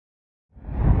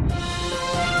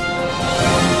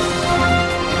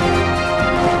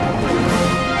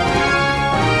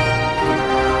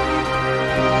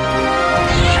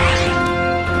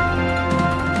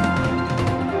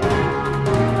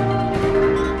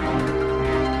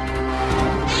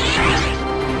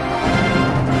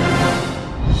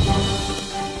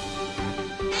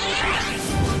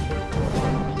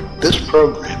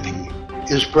programming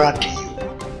is brought to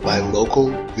you by Local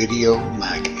Video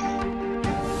Marketing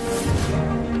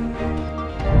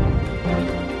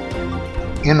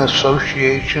in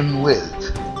association with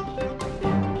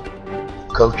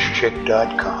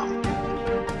CoachChic.com.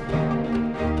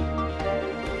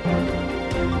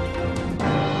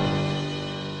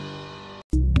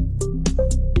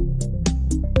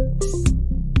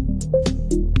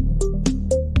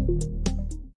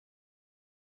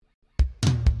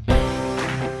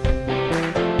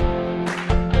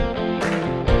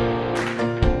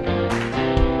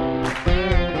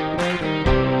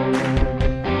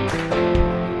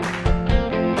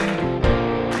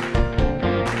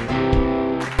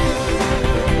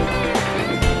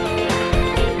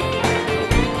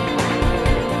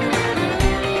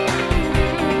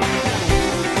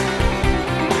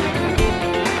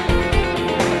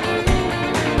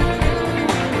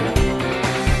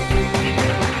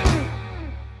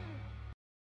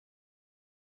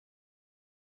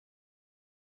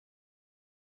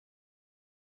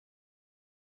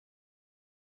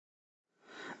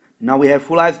 Now we have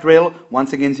full ice drill,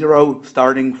 once again 0,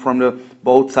 starting from the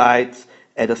both sides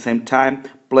at the same time.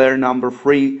 Player number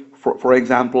 3, for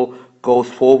example, goes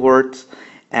forwards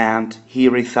and he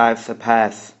receives a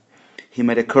pass. He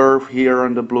made a curve here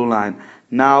on the blue line.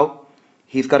 Now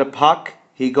he's got a puck,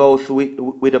 he goes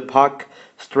with a puck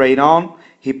straight on.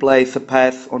 He plays a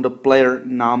pass on the player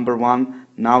number 1.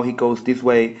 Now he goes this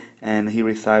way and he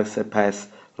receives a pass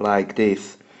like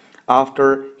this.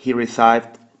 After he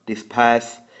received this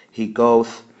pass, he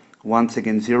goes once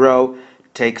again 0,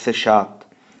 takes a shot.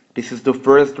 This is the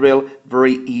first drill,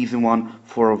 very easy one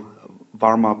for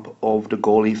warm up of the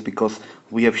goalies because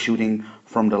we have shooting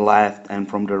from the left and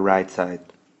from the right side.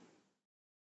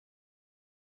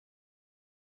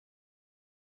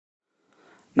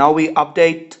 Now we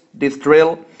update this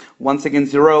drill. Once again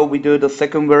 0, we do the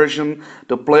second version.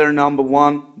 The player number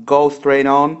 1 goes straight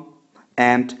on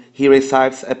and he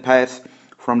receives a pass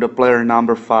from the player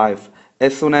number 5.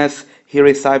 As soon as he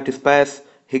receives this pass,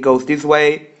 he goes this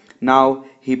way. Now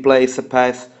he plays a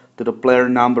pass to the player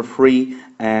number 3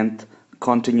 and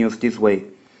continues this way.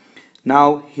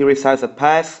 Now he receives a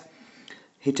pass,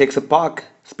 he takes a puck,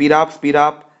 speed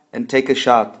up and take a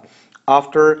shot.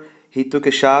 After he took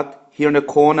a shot, here in the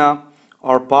corner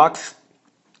are pucks.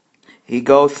 He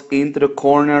goes into the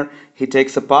corner, he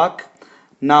takes a puck.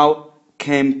 Now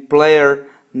came player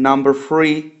number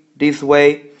 3 this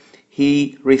way.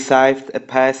 He received a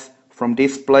pass from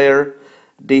this player.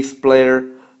 This player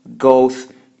goes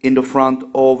in the front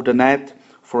of the net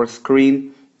for a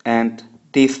screen and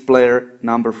this player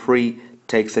number 3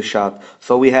 takes a shot.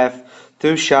 So we have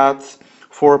 2 shots,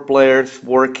 4 players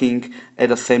working at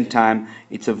the same time.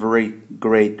 It's a very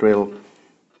great drill.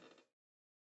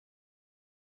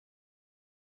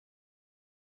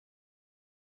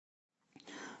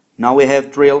 Now we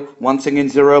have drill, once again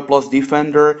 0 plus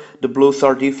defender. The blues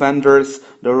are defenders,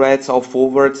 the reds are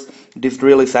forwards. This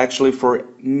drill is actually for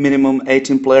minimum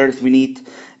 18 players. We need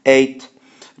 8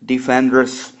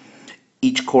 defenders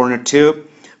each corner too.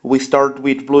 We start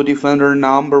with blue defender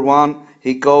number 1.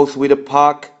 He goes with a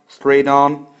puck straight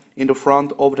on in the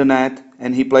front of the net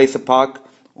and he plays a puck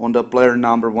on the player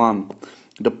number 1.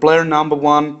 The player number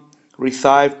 1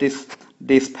 receives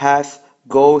this pass,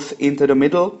 goes into the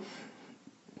middle,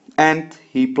 and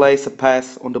he plays a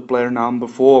pass on the player number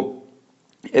 4.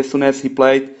 As soon as he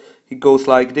played, he goes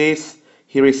like this.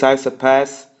 He receives a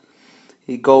pass.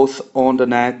 He goes on the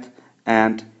net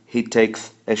and he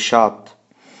takes a shot.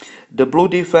 The blue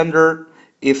defender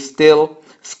is still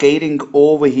skating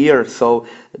over here. So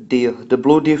the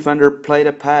blue defender played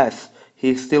a pass.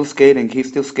 He's still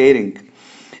skating.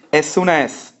 As soon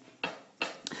as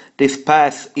this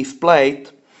pass is played,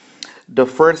 the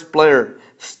first player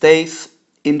stays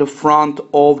in the front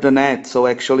of the net. So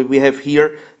actually we have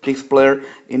here this player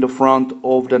in the front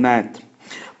of the net.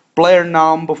 Player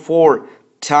number 4,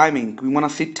 timing. We want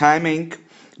to see timing.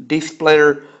 This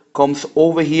player comes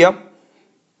over here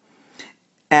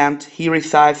and he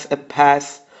receives a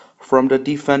pass from the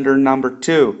defender number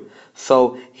 2.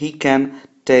 So he can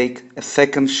take a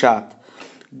second shot.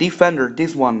 Defender,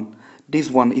 this one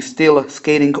is still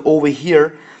skating over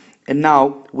here. And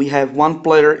now we have 1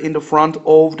 player in the front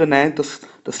of the net,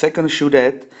 the second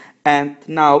shootout, and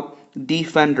now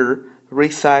defender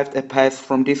received a pass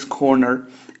from this corner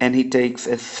and he takes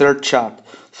a third shot.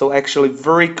 So actually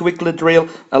very quickly drill,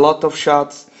 a lot of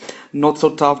shots, not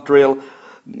so tough drill,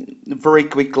 very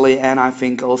quickly, and I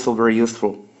think also very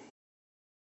useful.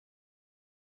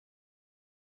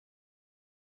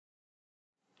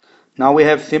 Now we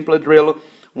have simple drill,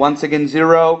 once again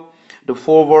 0. The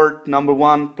forward number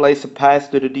 1 plays a pass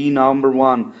to the D number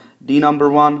 1. D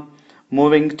number 1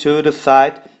 moving to the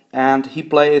side, and he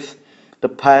plays the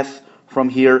pass from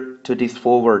here to this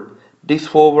forward. This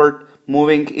forward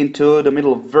moving into the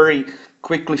middle, very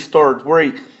quickly start,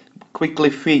 very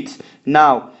quickly feeds.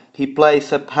 Now he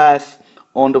plays a pass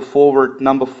on the forward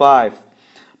number 5.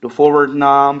 The forward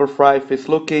number 5 is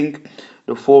looking,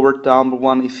 the forward number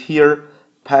 1 is here,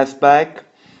 pass back,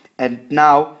 and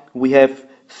now we have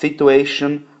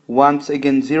situation once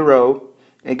again 0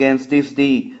 against this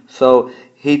D. So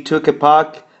he took a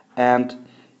puck and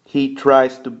he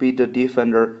tries to beat the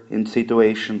defender in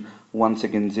situation once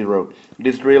again 0.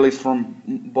 This drill is from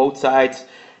both sides,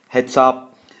 heads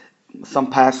up, some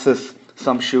passes,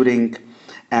 some shooting,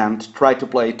 and try to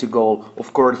play to goal.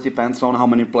 Of course, depends on how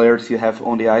many players you have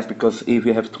on the ice, because if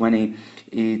you have 20,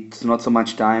 it's not so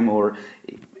much time, or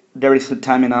there is the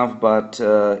time enough, but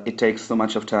it takes so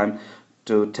much of time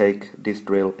to take this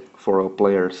drill for all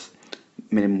players,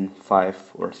 minimum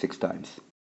 5 or 6 times.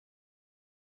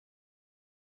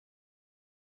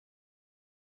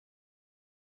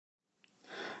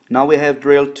 Now we have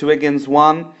drill 2 against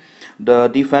 1. The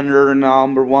defender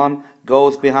number 1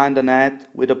 goes behind the net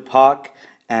with a puck,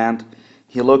 and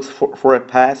he looks for a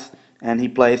pass, and he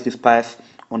plays this pass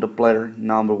on the player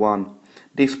number 1.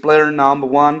 This player number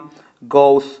 1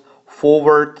 goes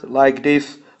forward like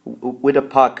this with a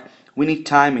puck. We need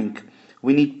timing.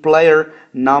 We need player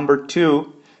number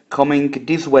 2 coming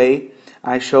this way.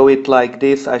 I show it like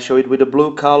this. I show it with a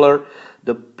blue color.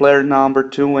 The player number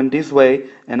 2 went this way,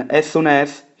 and as soon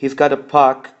as he's got a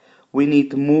puck, we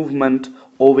need movement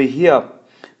over here.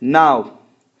 Now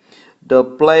the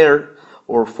player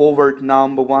or forward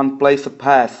number 1 plays a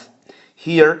pass.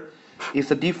 Here is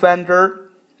the defender.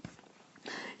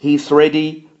 He's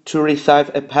ready to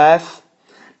receive a pass.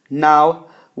 Now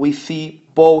we see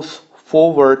both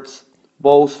forwards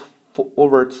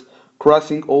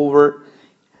crossing over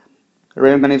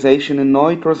reorganization in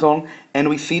neutral zone, and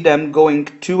we see them going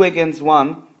 2 against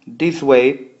 1 this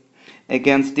way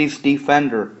against this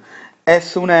defender. As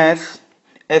soon as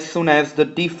the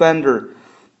defender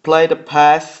played a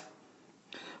pass,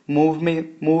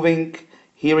 moving,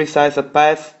 he receives a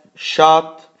pass,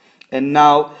 shot, and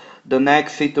now the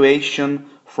next situation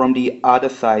from the other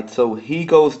side. So he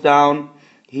goes down,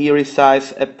 he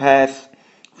receives a pass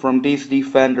from this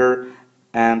defender,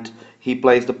 and he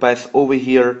plays the pass over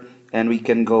here, and we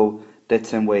can go that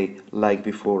same way like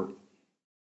before.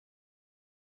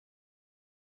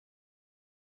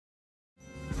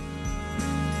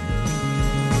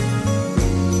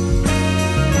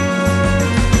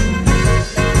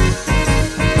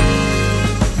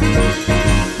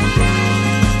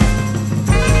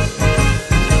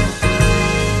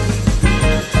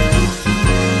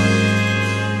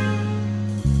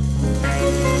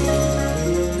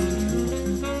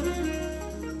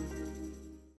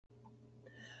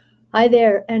 Hi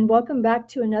there, and welcome back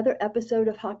to another episode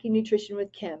of Hockey Nutrition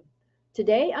with Kim.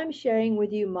 Today I'm sharing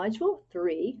with you Module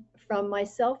 3 from my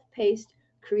self-paced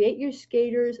Create Your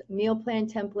Skater's Meal Plan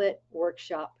Template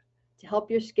workshop to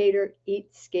help your skater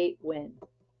eat, skate, win.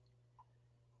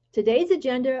 Today's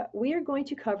agenda, we are going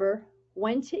to cover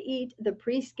when to eat the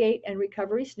pre-skate and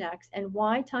recovery snacks and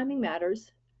why timing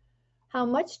matters, how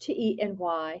much to eat and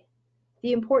why,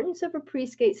 the importance of a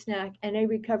pre-skate snack and a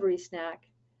recovery snack,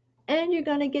 and you're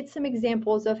going to get some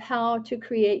examples of how to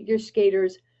create your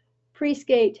skater's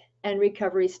pre-skate and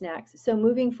recovery snacks. So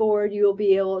moving forward, you will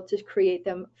be able to create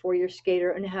them for your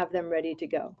skater and have them ready to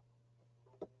go.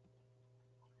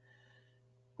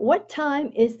 What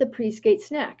time is the pre-skate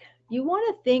snack? You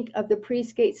want to think of the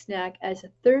pre-skate snack as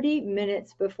 30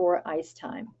 minutes before ice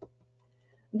time.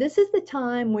 This is the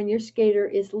time when your skater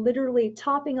is literally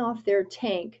topping off their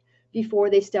tank before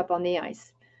they step on the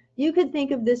ice. You could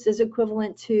think of this as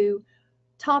equivalent to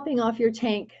topping off your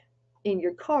tank in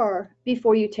your car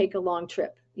before you take a long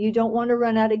trip. You don't want to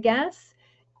run out of gas,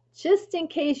 just in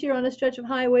case you're on a stretch of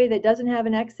highway that doesn't have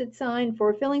an exit sign for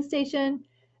a filling station,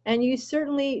 and you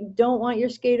certainly don't want your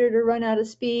skater to run out of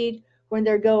speed when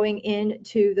they're going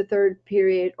into the third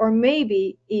period or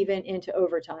maybe even into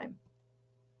overtime.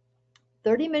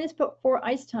 30 minutes before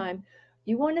ice time,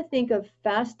 you want to think of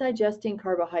fast digesting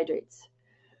carbohydrates.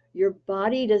 Your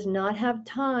body does not have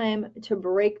time to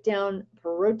break down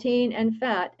protein and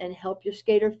fat and help your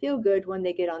skater feel good when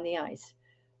they get on the ice.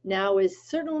 Now is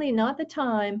certainly not the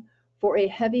time for a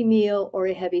heavy meal or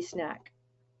a heavy snack.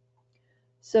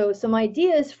 So some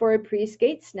ideas for a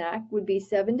pre-skate snack would be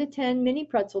 7 to 10 mini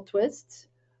pretzel twists,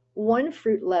 1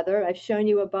 fruit leather. I've shown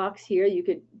you a box here. You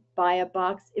could buy a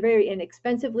box very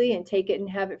inexpensively and take it and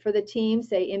have it for the team,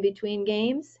 say in between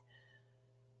games.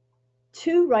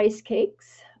 2 rice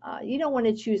cakes. You don't want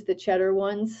to choose the cheddar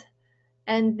ones.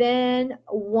 And then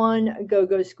 1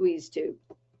 go-go squeeze tube.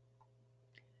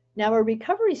 Now a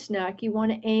recovery snack, you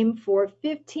want to aim for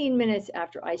 15 minutes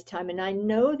after ice time. And I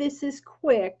know this is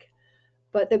quick,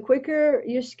 but the quicker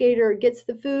your skater gets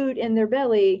the food in their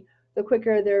belly, the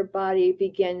quicker their body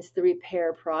begins the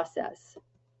repair process.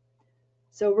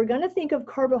 So we're going to think of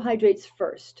carbohydrates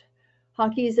first.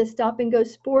 Hockey is a stop-and-go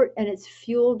sport, and it's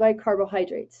fueled by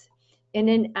carbohydrates. In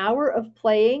an hour of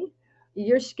playing,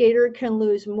 your skater can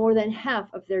lose more than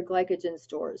half of their glycogen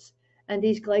stores. And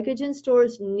these glycogen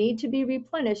stores need to be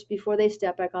replenished before they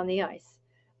step back on the ice.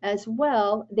 As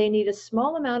well, they need a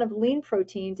small amount of lean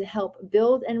protein to help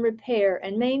build and repair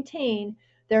and maintain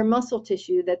their muscle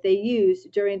tissue that they use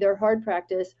during their hard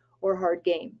practice or hard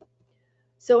game.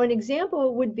 So an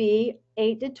example would be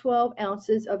 8 to 12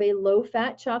 ounces of a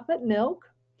low-fat chocolate milk,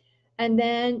 and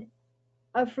then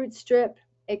a fruit strip.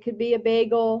 It could be a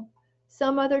bagel,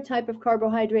 some other type of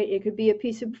carbohydrate. It could be a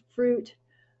piece of fruit,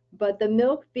 but the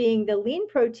milk being the lean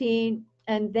protein,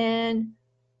 and then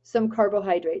some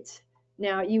carbohydrates.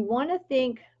 Now you want to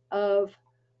think of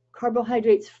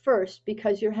carbohydrates first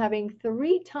because you're having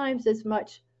 3 times as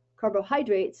much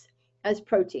carbohydrates as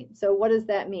protein. So what does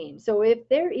that mean? So if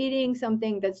they're eating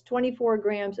something that's 24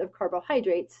 grams of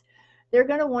carbohydrates, they're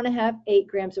going to want to have 8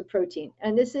 grams of protein.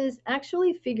 And this is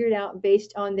actually figured out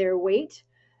based on their weight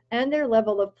and their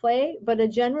level of play, but a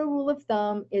general rule of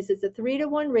thumb is it's a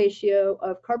 3-to-1 ratio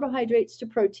of carbohydrates to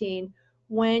protein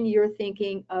when you're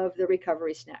thinking of the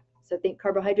recovery snack. So think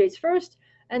carbohydrates first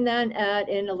and then add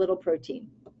in a little protein.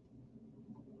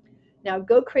 Now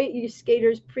go create your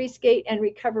skater's pre-skate and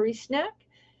recovery snack.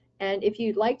 And if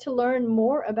you'd like to learn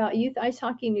more about youth ice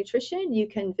hockey nutrition, you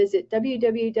can visit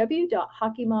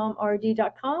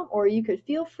www.hockeymomrd.com, or you could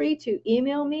feel free to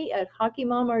email me at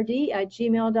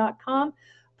hockeymomrd@gmail.com.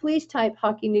 Please type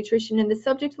hockey nutrition in the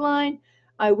subject line.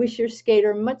 I wish your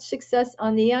skater much success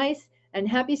on the ice, and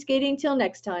happy skating till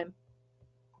next time.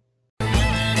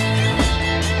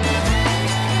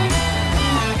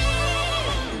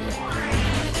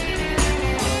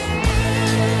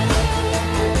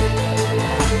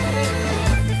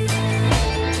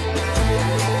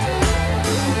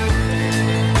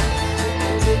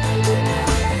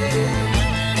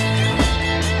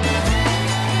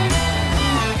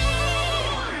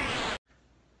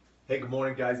 Hey, good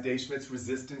morning guys. Dave Schmitz,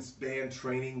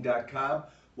 ResistanceBandTraining.com.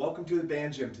 Welcome to the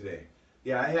band gym today.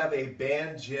 Yeah, I have a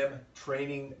band gym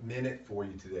training minute for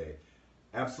you today.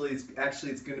 Absolutely,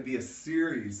 it's going to be a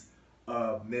series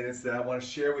of minutes that I want to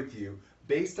share with you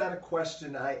based on a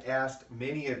question I asked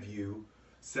many of you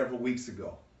several weeks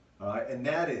ago. And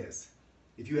that is,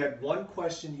 if you had one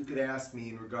question you could ask me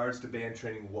in regards to band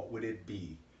training, what would it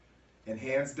be? And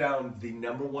hands down, the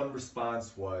 #1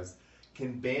 response was,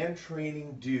 can band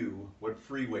training do what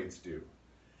free weights do?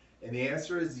 And the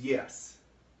answer is yes.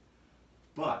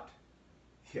 But,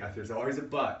 yeah, there's always a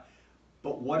but.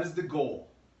 But what is the goal?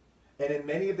 And in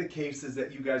many of the cases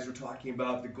that you guys were talking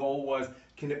about, the goal was,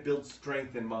 can it build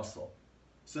strength and muscle?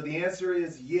 So the answer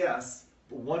is yes,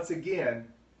 but once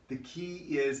again, the key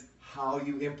is how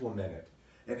you implement it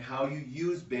and how you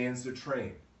use bands to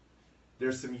train.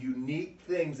 There's some unique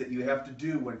things that you have to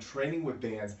do when training with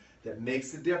bands that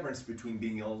makes the difference between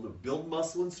being able to build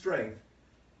muscle and strength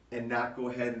and not go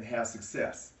ahead and have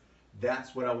success.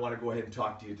 That's what I want to go ahead and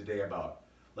talk to you today about.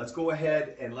 Let's go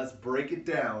ahead and let's break it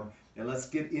down, and let's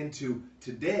get into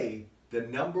today the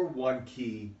 #1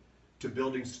 key to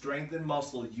building strength and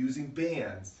muscle using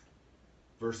bands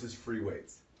versus free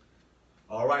weights.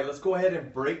 All right, let's go ahead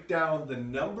and break down the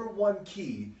 #1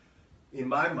 key in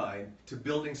my mind to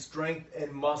building strength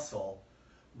and muscle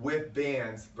with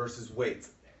bands versus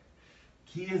weights.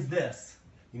 Key is this: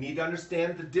 you need to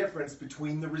understand the difference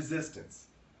between the resistance.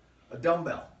 A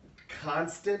dumbbell,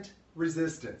 constant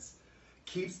resistance,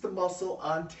 keeps the muscle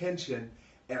on tension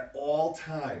at all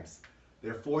times.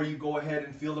 Therefore, you go ahead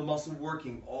and feel the muscle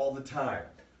working all the time.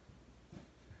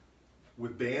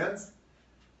 With bands,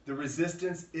 the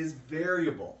resistance is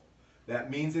variable. That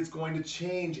means it's going to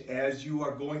change as you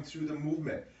are going through the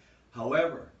movement.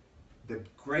 However, the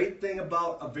great thing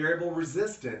about a variable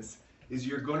resistance is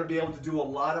you're going to be able to do a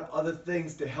lot of other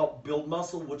things to help build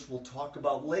muscle, which we'll talk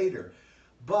about later.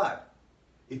 But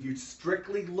if you're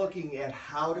strictly looking at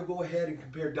how to go ahead and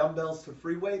compare dumbbells to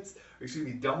free weights,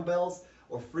 dumbbells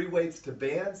or free weights to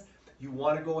bands, you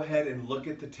want to go ahead and look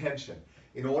at the tension.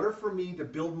 In order for me to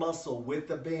build muscle with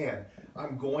the band,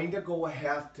 I'm going to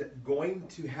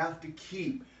have to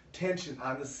keep tension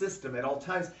on the system at all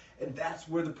times, and that's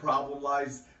where the problem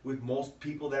lies with most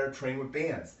people that are trained with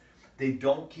bands. They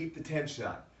don't keep the tension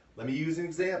on. Let me use an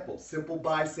example. Simple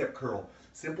bicep curl,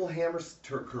 simple hammer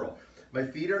curl. My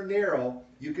feet are narrow.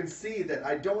 You can see that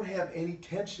I don't have any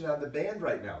tension on the band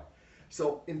right now.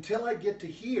 So until I get to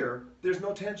here, there's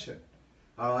no tension.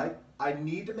 All right? I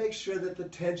need to make sure that the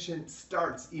tension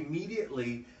starts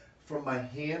immediately from my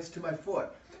hands to my foot.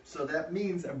 So that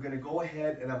means I'm going to go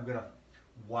ahead and I'm going to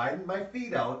widen my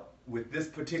feet out with this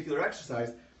particular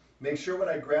exercise. Make sure when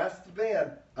I grasp the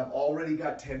band, I've already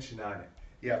got tension on it.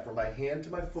 Yeah, from my hand to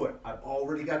my foot, I've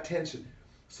already got tension.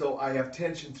 So I have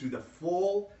tension through the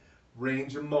full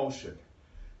range of motion.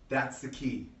 That's the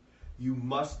key. You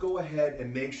must go ahead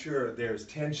and make sure there's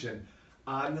tension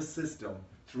on the system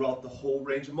throughout the whole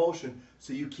range of motion,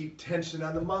 so you keep tension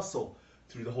on the muscle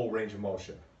through the whole range of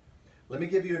motion. Let me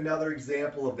give you another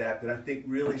example of that I think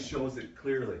really shows it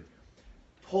clearly.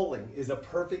 Pulling is a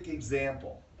perfect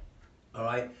example. All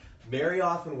right, very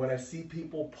often when I see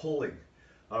people pulling,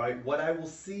 all right, what I will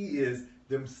see is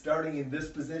them starting in this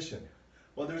position.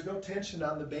 Well, there's no tension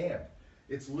on the band.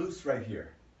 It's loose right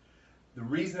here. The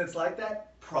reason it's like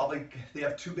that, probably they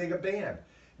have too big a band,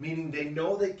 meaning they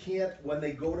know they can't, when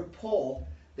they go to pull,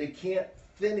 they can't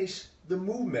finish the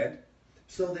movement,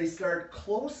 so they start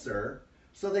closer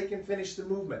so they can finish the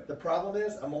movement. The problem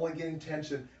is I'm only getting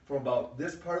tension from about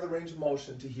this part of the range of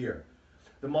motion to here.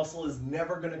 The muscle is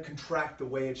never going to contract the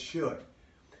way it should.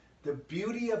 The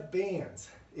beauty of bands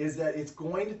is that it's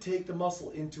going to take the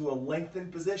muscle into a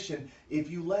lengthened position if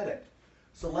you let it.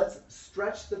 So let's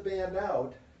stretch the band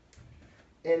out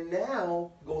and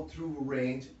now go through a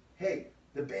range. Hey,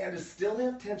 the band is still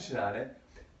have tension on it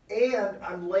and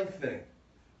I'm lengthening.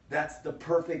 That's the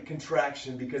perfect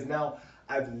contraction because now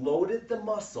I've loaded the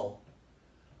muscle,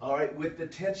 all right, with the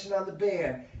tension on the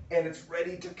band and it's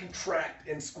ready to contract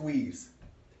and squeeze.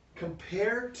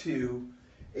 Compared to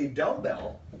a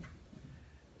dumbbell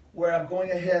where I'm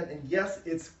going ahead and yes,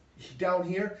 it's down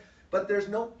here, but there's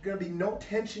going to be no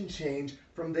tension change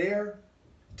from there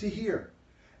to here.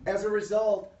 As a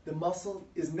result, the muscle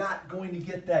is not going to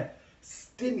get that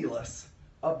stimulus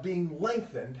of being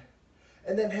lengthened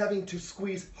and then having to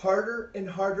squeeze harder and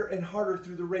harder and harder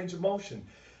through the range of motion.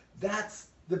 That's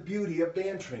the beauty of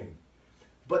band training.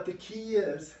 But the key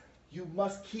is you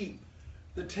must keep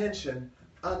the tension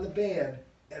on the band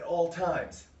at all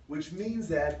times, which means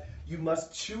that you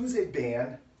must choose a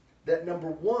band that,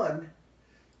 number one,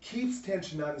 keeps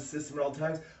tension on the system at all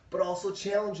times, but also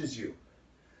challenges you.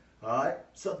 All right,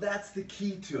 so that's the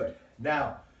key to it.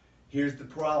 Now, here's the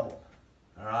problem.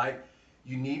 All right,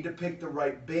 you need to pick the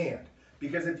right band,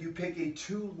 because if you pick a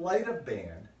too light a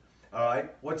band, all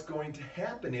right, what's going to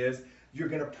happen is you're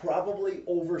going to probably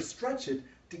overstretch it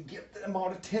to get the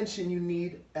amount of tension you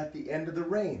need at the end of the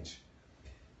range.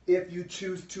 If you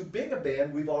choose too big a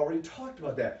band, we've already talked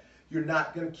about that. You're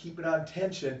not going to keep it on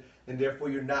tension, and therefore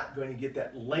you're not going to get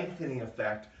that lengthening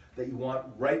effect that you want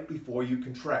right before you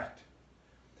contract.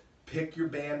 Pick your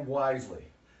band wisely.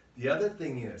 The other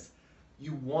thing is,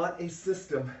 you want a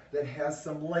system that has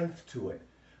some length to it.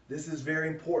 This is very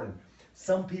important.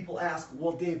 Some people ask,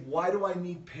 well, Dave, why do I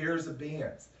need pairs of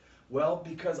bands? Well,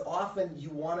 because often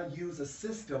you want to use a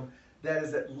system that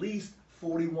is at least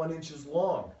 41 inches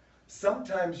long.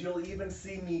 Sometimes you'll even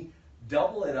see me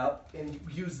double it up and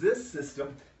use this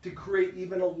system to create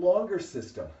even a longer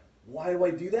system. Why do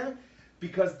I do that?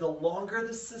 Because the longer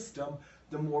the system,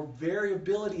 the more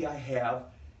variability I have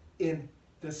in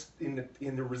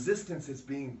the resistance that's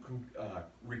being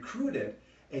recruited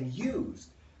and used.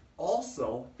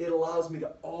 Also, it allows me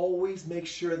to always make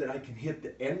sure that I can hit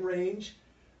the end range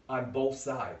on both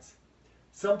sides.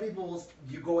 Some people,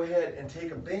 you go ahead and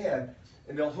take a band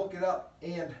and they'll hook it up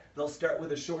and they'll start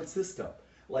with a short system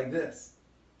like this.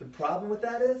 The problem with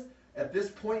that is, at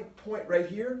this point right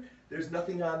here, there's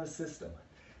nothing on the system.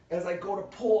 As I go to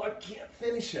pull, I can't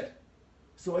finish it.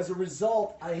 So as a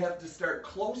result, I have to start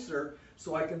closer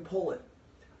so I can pull it.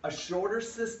 A shorter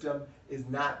system is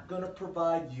not going to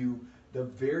provide you the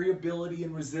variability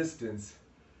and resistance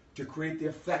to create the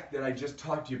effect that I just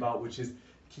talked to you about, which is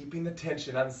keeping the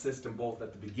tension on the system both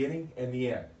at the beginning and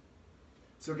the end.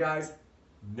 So guys,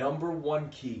 number one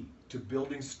key to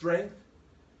building strength,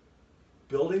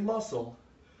 building muscle,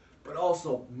 but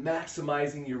also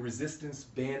maximizing your resistance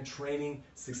band training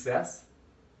success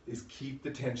is keep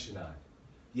the tension on.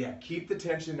 Yeah, keep the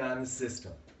tension on the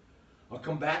system. I'll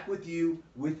come back with you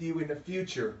in the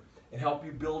future and help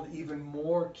you build even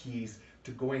more keys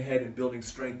to going ahead and building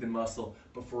strength and muscle.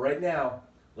 But for right now,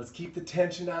 let's keep the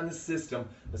tension on the system.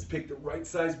 Let's pick the right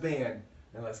size band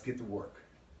and let's get to work.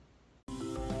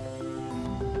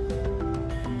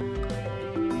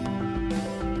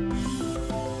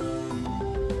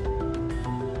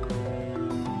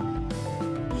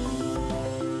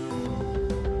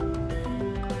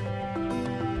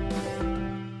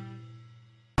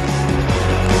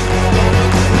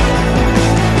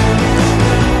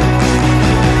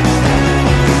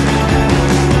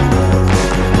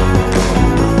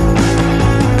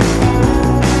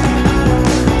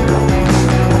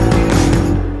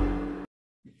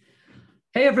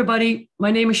 everybody.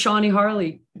 My name is Shawnee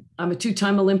Harlee. I'm a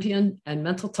two-time Olympian and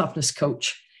mental toughness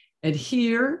coach. And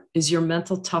here is your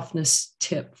mental toughness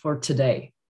tip for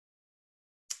today.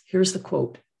 Here's the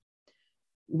quote.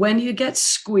 When you get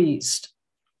squeezed,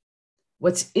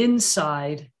 what's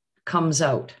inside comes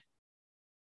out.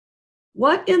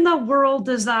 What in the world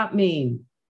does that mean?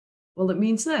 Well, it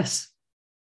means this.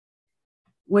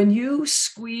 When you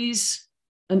squeeze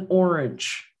an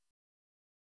orange,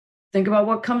 think about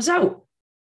what comes out.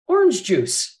 Orange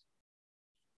juice.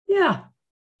 Yeah.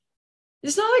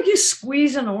 It's not like you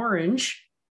squeeze an orange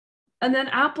and then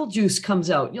apple juice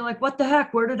comes out. You're like, what the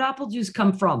heck? Where did apple juice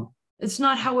come from? It's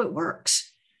not how it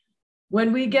works.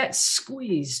 When we get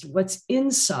squeezed, what's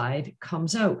inside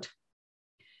comes out.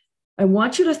 I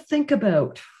want you to think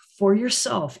about for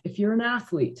yourself, if you're an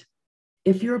athlete,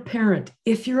 if you're a parent,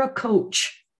 if you're a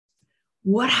coach,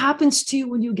 what happens to you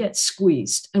when you get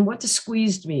squeezed? And what does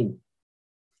squeezed mean?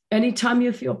 Anytime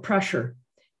you feel pressure,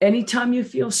 anytime you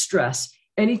feel stress,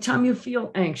 anytime you feel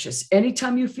anxious,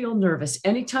 anytime you feel nervous,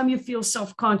 anytime you feel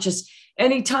self-conscious,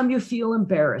 anytime you feel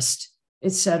embarrassed,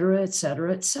 etc.,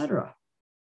 etc., etc.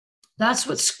 That's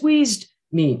what squeezed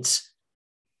means.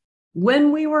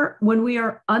 When we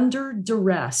are under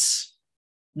duress,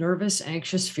 nervous,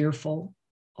 anxious, fearful,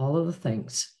 all of the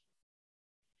things,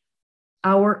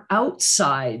 our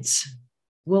outsides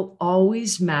will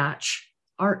always match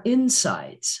our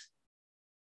insides.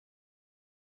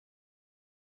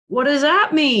 What does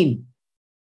that mean?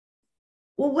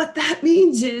 Well, what that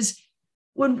means is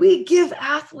when we give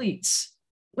athletes,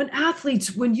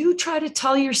 when you try to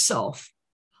tell yourself,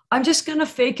 I'm just going to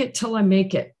fake it till I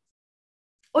make it.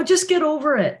 Oh, just get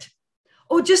over it.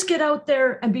 Oh, just get out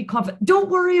there and be confident. Don't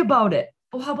worry about it.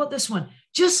 Oh, how about this one?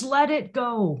 Just let it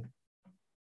go.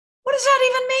 What does that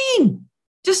even mean?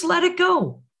 Just let it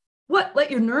go. What?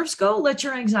 Let your nerves go? Let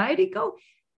your anxiety go?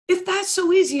 If that's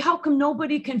so easy, how come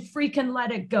nobody can freaking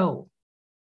let it go?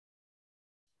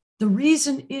 The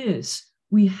reason is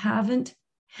we haven't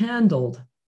handled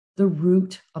the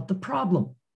root of the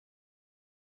problem.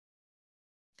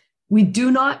 We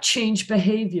do not change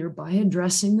behavior by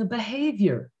addressing the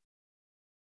behavior.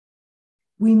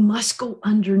 We must go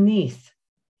underneath.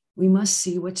 We must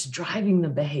see what's driving the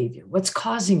behavior, what's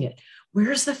causing it.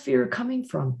 Where's the fear coming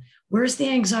from? Where's the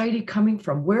anxiety coming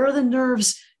from? Where are the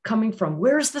nerves coming from?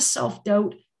 Where's the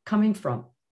self-doubt coming from?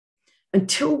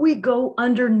 Until we go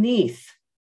underneath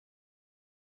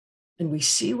and we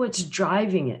see what's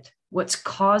driving it, what's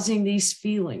causing these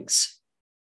feelings,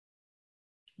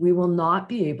 we will not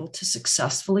be able to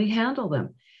successfully handle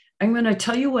them. I'm going to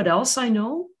tell you what else I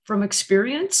know from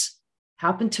experience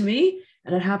happened to me,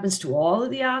 and it happens to all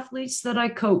of the athletes that I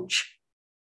coach.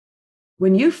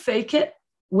 When you fake it,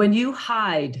 when you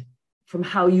hide from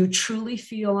how you truly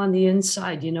feel on the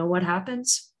inside, you know what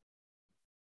happens?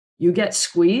 You get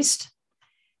squeezed,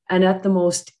 and at the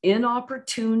most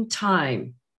inopportune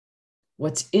time,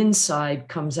 what's inside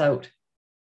comes out.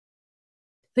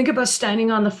 Think about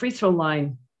standing on the free throw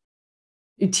line.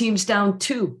 Your team's down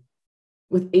 2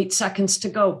 with 8 seconds to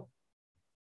go.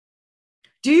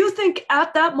 Do you think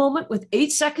at that moment with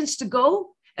 8 seconds to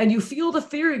go and you feel the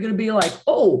fear, you're going to be like,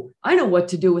 oh, I know what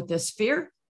to do with this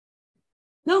fear?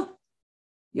 No,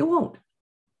 you won't.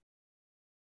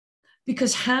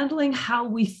 Because handling how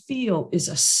we feel is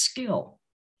a skill.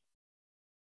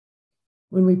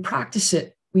 When we practice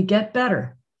it, we get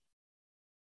better.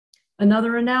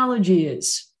 Another analogy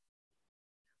is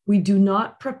we do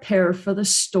not prepare for the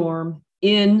storm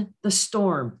in the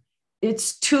storm.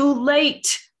 It's too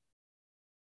late.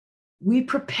 We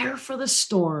prepare for the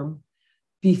storm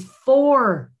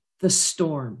before the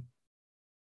storm.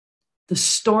 The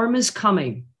storm is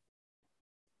coming,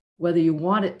 whether you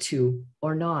want it to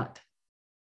or not.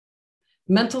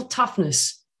 Mental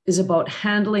toughness is about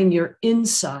handling your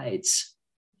insides,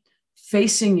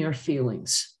 facing your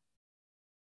feelings.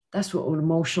 That's what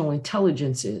emotional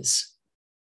intelligence is.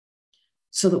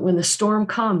 So that when the storm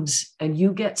comes and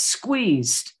you get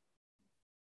squeezed,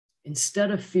 instead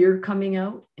of fear coming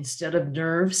out, instead of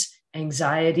nerves,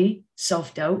 anxiety,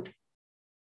 self-doubt,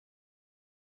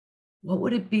 what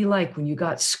would it be like when you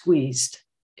got squeezed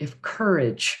if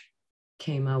courage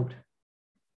came out?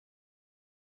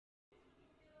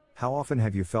 How often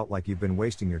have you felt like you've been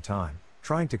wasting your time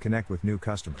trying to connect with new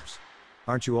customers?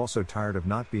 Aren't you also tired of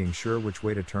not being sure which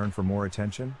way to turn for more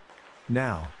attention?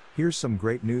 Now, here's some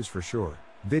great news for sure.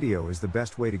 Video is the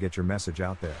best way to get your message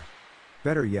out there.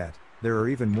 Better yet, there are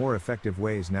even more effective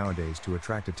ways nowadays to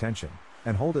attract attention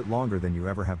and hold it longer than you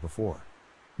ever have before.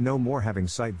 No more having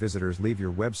site visitors leave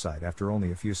your website after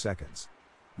only a few seconds.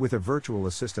 With a virtual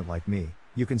assistant like me,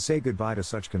 you can say goodbye to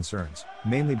such concerns,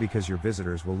 mainly because your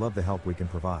visitors will love the help we can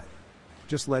provide.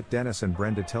 Just let Dennis and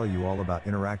Brenda tell you all about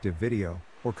interactive video,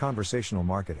 or conversational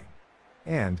marketing.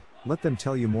 And, let them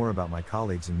tell you more about my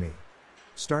colleagues and me.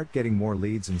 Start getting more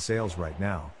leads and sales right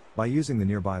now, by using the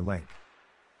nearby link.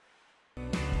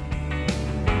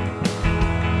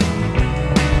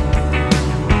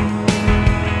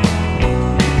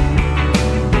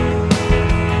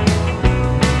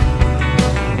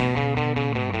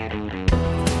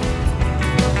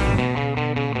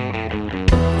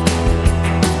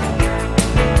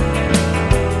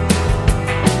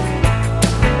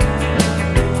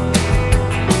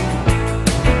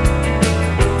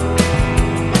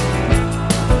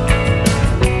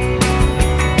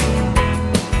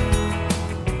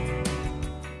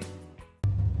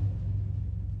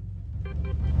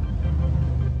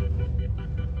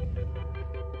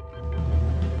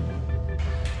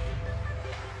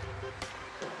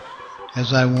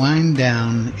 As I wind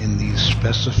down in these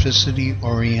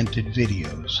specificity-oriented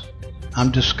videos,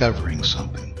 I'm discovering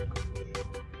something.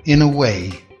 In a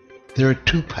way, there are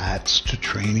two parts to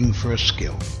training for a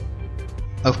skill.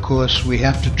 Of course, we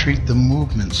have to treat the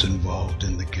movements involved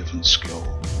in the given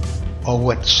skill, or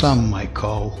what some might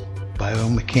call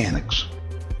biomechanics.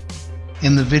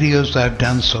 In the videos I've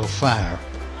done so far,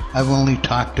 I've only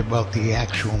talked about the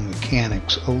actual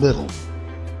mechanics a little,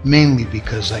 mainly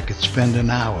because I could spend an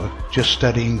hour just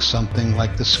studying something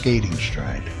like the skating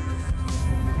stride.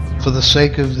 For the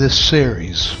sake of this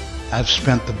series, I've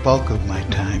spent the bulk of my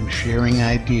time sharing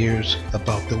ideas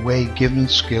about the way given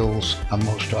skills are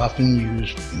most often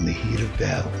used in the heat of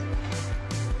battle.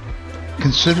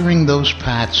 Considering those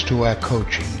parts to our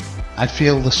coaching, I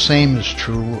feel the same is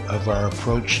true of our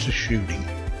approach to shooting.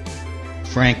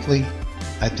 Frankly,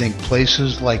 I think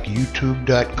places like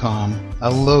YouTube.com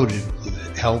are loaded with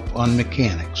help on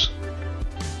mechanics.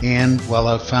 And while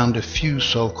I've found a few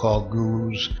so-called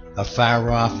gurus are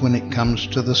far off when it comes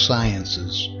to the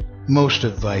sciences, most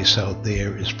advice out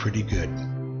there is pretty good.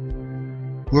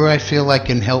 Where I feel I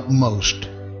can help most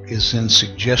is in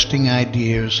suggesting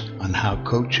ideas on how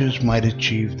coaches might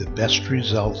achieve the best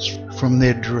results from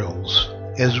their drills,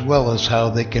 as well as how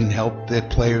they can help their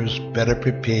players better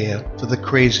prepare for the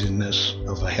craziness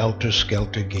of a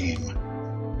helter-skelter game.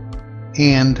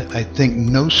 And I think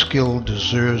no skill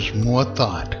deserves more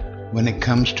thought when it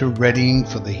comes to readying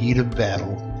for the heat of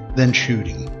battle than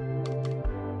shooting.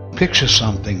 Picture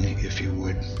something, if you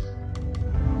would.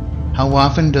 How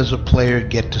often does a player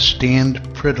get to stand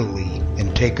prettily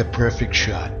and take a perfect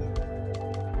shot?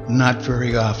 Not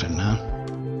very often, huh?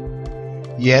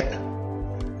 Yet,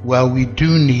 while we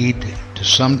do need to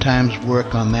sometimes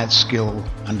work on that skill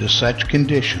under such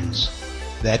conditions,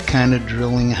 that kind of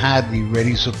drilling hardly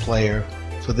readies a player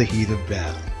for the heat of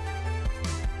battle.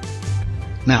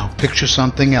 Now, picture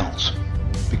something else,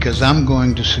 because I'm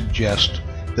going to suggest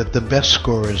that the best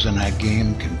scorers in our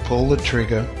game can pull the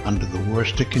trigger under the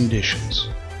worst of conditions,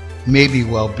 maybe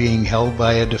while being held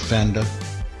by a defender,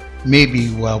 maybe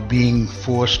while being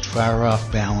forced far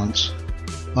off balance,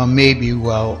 or maybe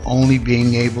while only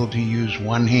being able to use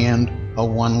one hand or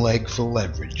one leg for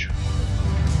leverage.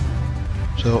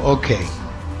 So, okay.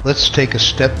 Let's take a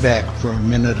step back for a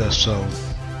minute or so,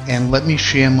 and let me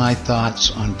share my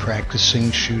thoughts on practicing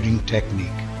shooting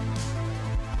technique.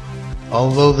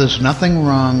 Although there's nothing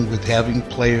wrong with having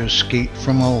players skate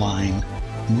from a line,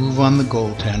 move on the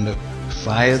goaltender,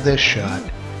 fire their shot,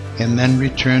 and then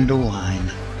return to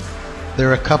line,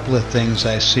 there are a couple of things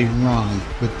I see wrong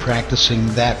with practicing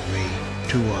that way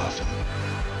too often.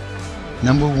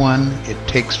 Number one, it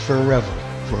takes forever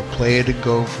for a player to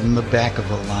go from the back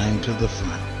of a line to the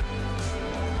front.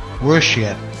 Worse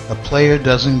yet, a player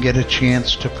doesn't get a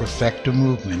chance to perfect a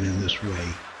movement in this way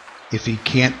if he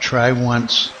can't try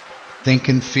once, think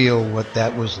and feel what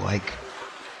that was like,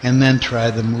 and then try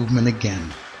the movement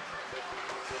again.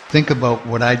 Think about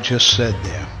what I just said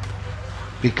there,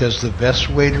 because the best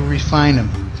way to refine a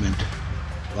movement,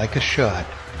 like a shot,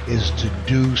 is to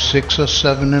do 6 or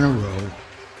 7 in a row,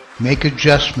 make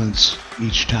adjustments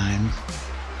each time,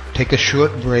 take a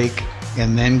short break,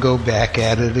 and then go back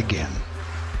at it again.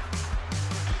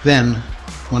 Then,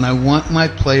 when I want my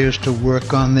players to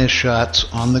work on their shots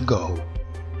on the go,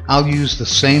 I'll use the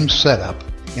same setup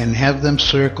and have them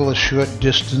circle a short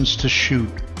distance to shoot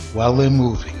while they're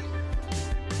moving.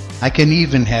 I can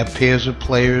even have pairs of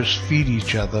players feed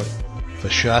each other for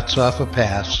shots off a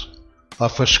pass or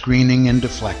for screening and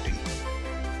deflecting.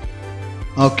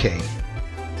 Okay,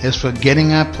 as for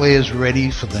getting our players ready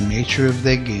for the nature of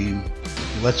their game,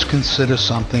 let's consider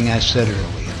something I said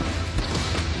earlier.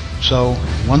 So,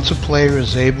 once a player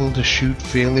is able to shoot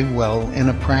fairly well in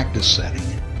a practice setting,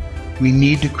 we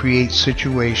need to create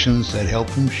situations that help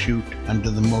him shoot under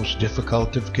the most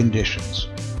difficult of conditions.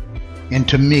 And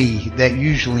to me, that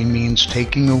usually means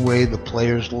taking away the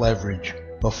player's leverage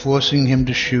or forcing him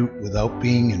to shoot without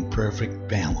being in perfect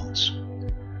balance.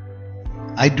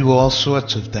 I do all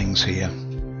sorts of things here,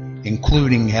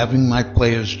 including having my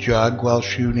players jog while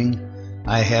shooting.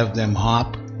 I have them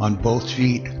hop on both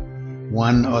feet,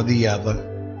 one or the other.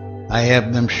 I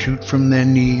have them shoot from their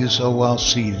knees or while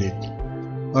seated,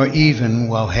 or even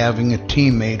while having a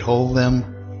teammate hold them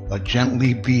or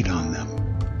gently beat on them.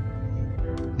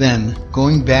 Then,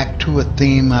 going back to a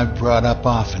theme I've brought up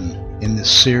often in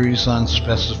this series on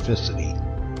specificity,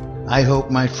 I hope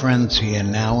my friends here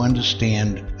now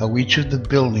understand how each of the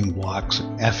building blocks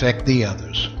affect the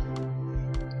others.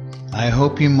 I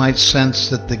hope you might sense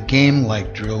that the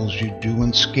game-like drills you do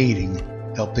in skating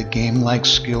help the game-like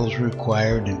skills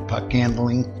required in puck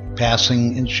handling,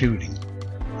 passing, and shooting.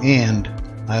 And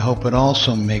I hope it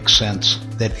also makes sense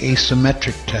that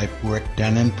asymmetric type work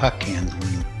done in puck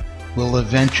handling will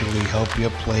eventually help your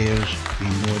players be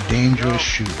more dangerous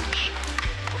shooters.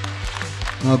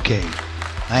 Okay,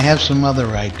 I have some other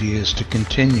ideas to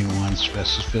continue on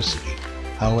specificity.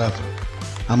 However,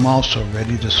 I'm also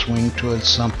ready to swing towards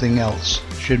something else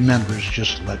should members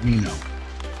just let me know.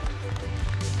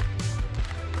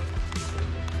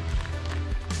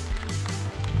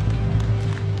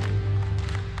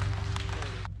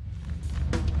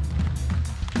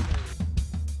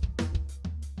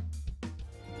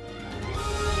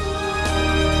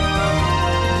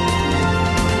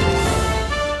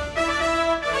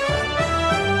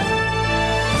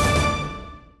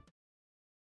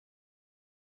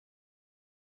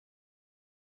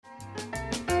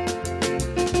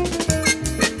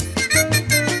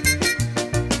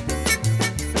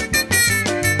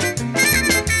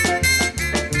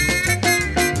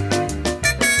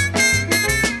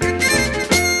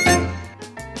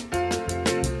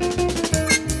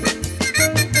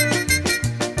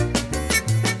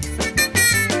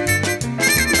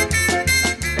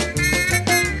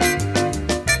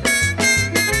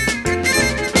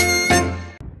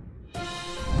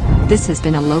 This has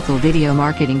been a local video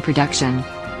marketing production.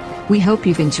 We hope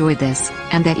you've enjoyed this,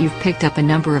 and that you've picked up a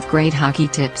number of great hockey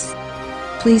tips.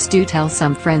 Please do tell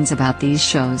some friends about these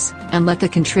shows, and let the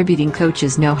contributing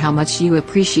coaches know how much you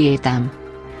appreciate them.